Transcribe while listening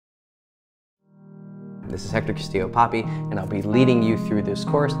This is Hector Castillo, Poppy, and I'll be leading you through this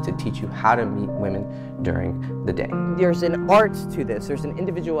course to teach you how to meet women during the day. There's an art to this, there's an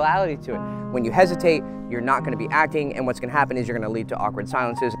individuality to it. When you hesitate, you're not gonna be acting, and what's gonna happen is you're gonna lead to awkward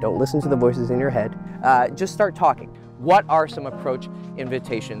silences. Don't listen to the voices in your head. Just start talking. What are some approach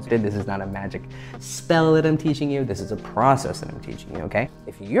invitations? This is not a magic spell that I'm teaching you. This is a process that I'm teaching you, okay?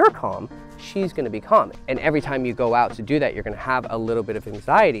 If you're calm, she's gonna be calm. And every time you go out to do that, you're gonna have a little bit of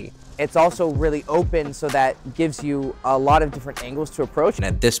anxiety. It's also really open, so that gives you a lot of different angles to approach. And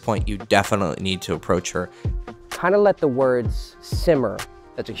at this point, you definitely need to approach her. Kind of let the words simmer.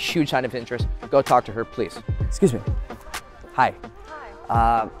 That's a huge sign of interest. Go talk to her, please. Excuse me. Hi.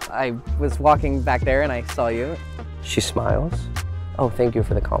 Hi. I was walking back there and I saw you. She smiles. Oh, thank you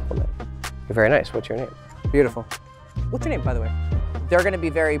for the compliment. You're very nice. What's your name? Beautiful. What's your name, by the way? They're gonna be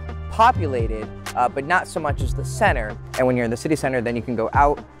very populated, but not so much as the center. And when you're in the city center, then you can go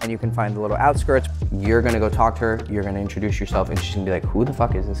out and you can find the little outskirts. You're gonna go talk to her, you're gonna introduce yourself, and she's gonna be like, who the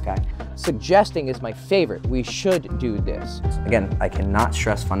fuck is this guy? Suggesting is my favorite. We should do this. Again, I cannot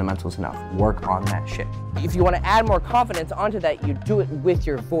stress fundamentals enough. Work on that shit. If you wanna add more confidence onto that, you do it with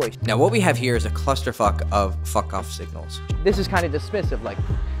your voice. Now what we have here is a clusterfuck of fuck off signals. This is kind of dismissive, like,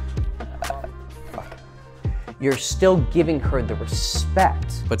 fuck. You're still giving her the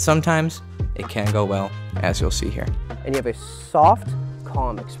respect. But sometimes it can go well, as you'll see here. And you have a soft,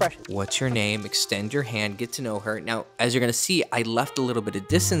 calm expression. What's your name? Extend your hand, get to know her. Now, as you're gonna see, I left a little bit of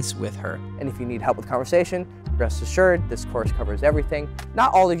distance with her. And if you need help with conversation, rest assured, this course covers everything.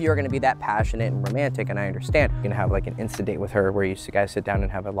 Not all of you are gonna be that passionate and romantic, and I understand. You're gonna have like an instant date with her where you guys sit down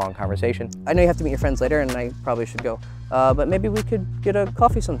and have a long conversation. I know you have to meet your friends later, and I probably should go, but maybe we could get a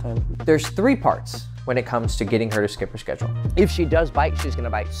coffee sometime. There's 3 parts when it comes to getting her to skip her schedule. If she does bite, she's gonna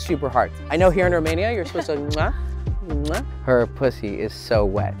bite super hard. I know here in Romania, you're supposed to mwah, mwah. Her pussy is so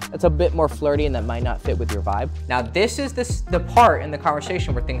wet. It's a bit more flirty and that might not fit with your vibe. Now this is the part in the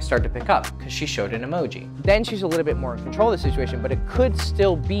conversation where things start to pick up, because she showed an emoji. Then she's a little bit more in control of the situation, but it could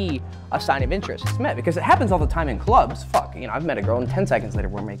still be a sign of interest. It's met, because it happens all the time in clubs. Fuck, you know, I've met a girl and 10 seconds later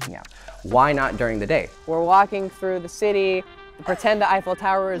we're making out. Why not during the day? We're walking through the city, pretend the Eiffel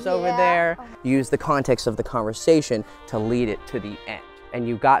Tower is over there. Use the context of the conversation to lead it to the end. And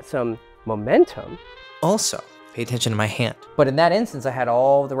you got some momentum. Also, pay attention to my hand. But in that instance, I had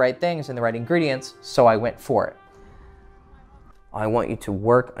all the right things and the right ingredients, so I went for it. I want you to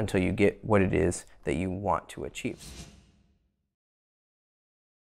work until you get what it is that you want to achieve.